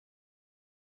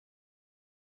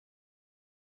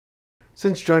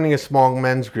Since joining a small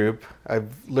men's group,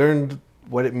 I've learned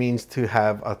what it means to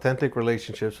have authentic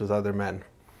relationships with other men.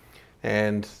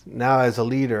 And now as a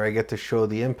leader, I get to show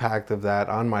the impact of that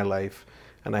on my life,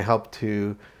 and I help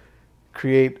to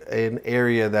create an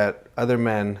area that other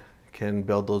men can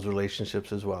build those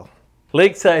relationships as well.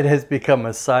 Lakeside has become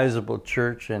a sizable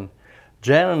church, and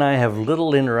Jan and I have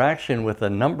little interaction with a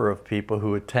number of people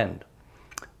who attend.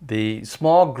 The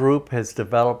small group has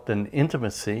developed an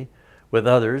intimacy with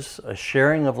others, a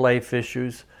sharing of life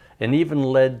issues, and even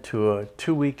led to a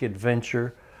 2-week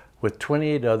adventure with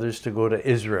 28 others to go to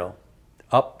Israel,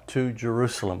 up to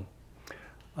Jerusalem.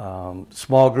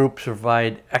 Small groups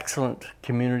provide excellent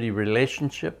community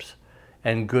relationships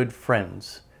and good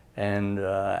friends. And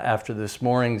after this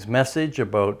morning's message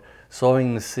about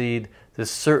sowing the seed,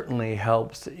 this certainly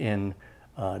helps in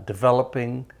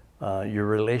developing your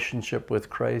relationship with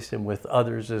Christ and with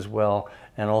others as well,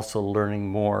 and also learning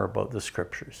more about the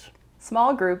Scriptures.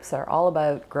 Small groups are all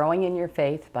about growing in your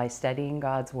faith by studying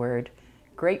God's Word,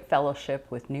 great fellowship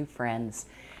with new friends,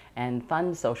 and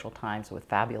fun social times with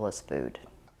fabulous food.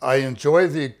 I enjoy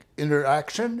the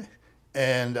interaction,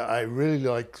 and I really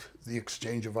like the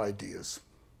exchange of ideas.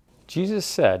 Jesus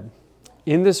said,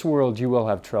 "In this world you will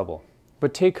have trouble,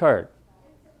 but take heart.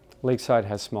 Lakeside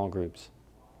has small groups."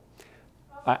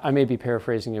 I may be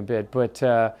paraphrasing a bit, but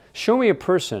show me a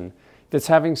person that's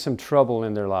having some trouble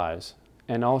in their lives,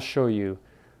 and I'll show you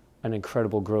an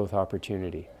incredible growth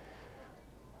opportunity.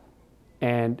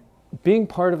 And being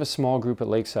part of a small group at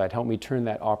Lakeside helped me turn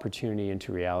that opportunity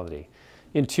into reality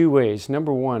in 2 ways.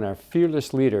 Number one, our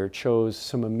fearless leader chose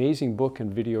some amazing book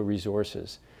and video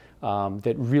resources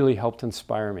that really helped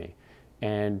inspire me.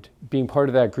 And being part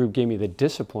of that group gave me the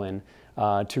discipline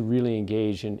to really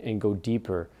engage and go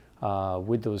deeper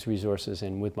with those resources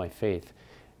and with my faith.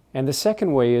 And the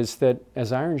second way is that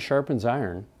as iron sharpens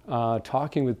iron,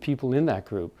 talking with people in that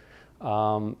group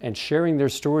and sharing their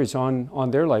stories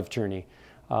on their life journey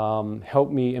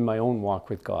helped me in my own walk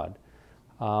with God.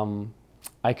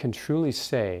 I can truly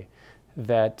say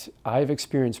that I've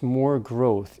experienced more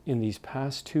growth in these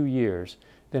past 2 years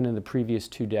than in the previous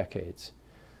 2 decades.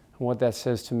 And what that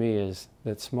says to me is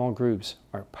that small groups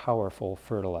are powerful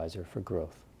fertilizer for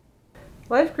growth.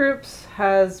 Life groups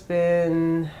has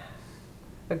been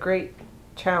a great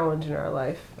challenge in our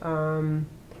life.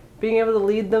 Being able to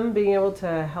lead them, being able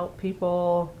to help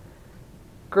people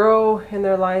grow in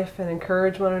their life and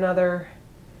encourage one another.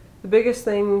 The biggest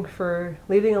thing for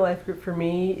leading a life group for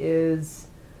me is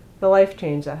the life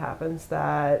change that happens,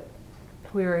 that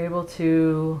we were able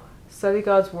to study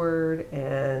God's Word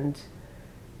and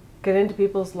get into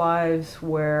people's lives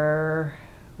where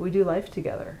we do life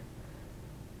together.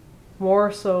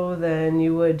 More so than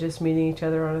you would just meeting each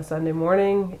other on a Sunday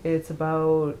morning. It's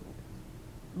about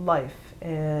life,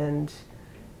 and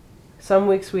some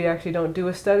weeks we actually don't do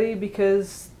a study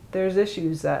because there's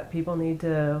issues that people need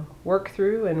to work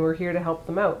through, and we're here to help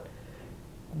them out.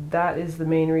 That is the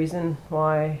main reason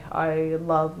why I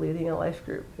love leading a life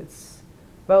group. It's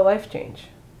about life change.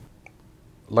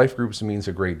 Life groups means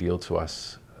a great deal to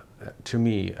us. To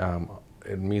me,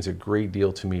 it means a great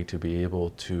deal to me to be able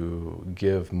to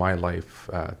give my life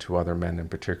to other men in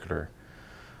particular.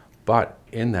 But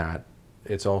in that,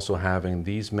 it's also having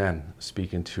these men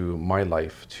speak into my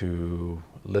life, to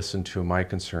listen to my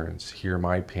concerns, hear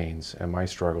my pains and my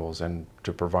struggles, and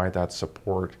to provide that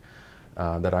support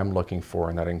that I'm looking for,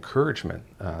 and that encouragement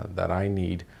that I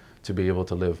need to be able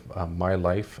to live my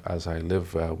life as I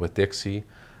live with Dixie,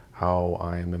 how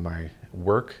I am in my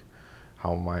work,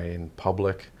 how am I in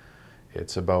public.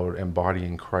 It's about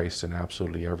embodying Christ in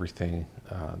absolutely everything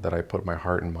that I put my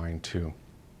heart and mind to.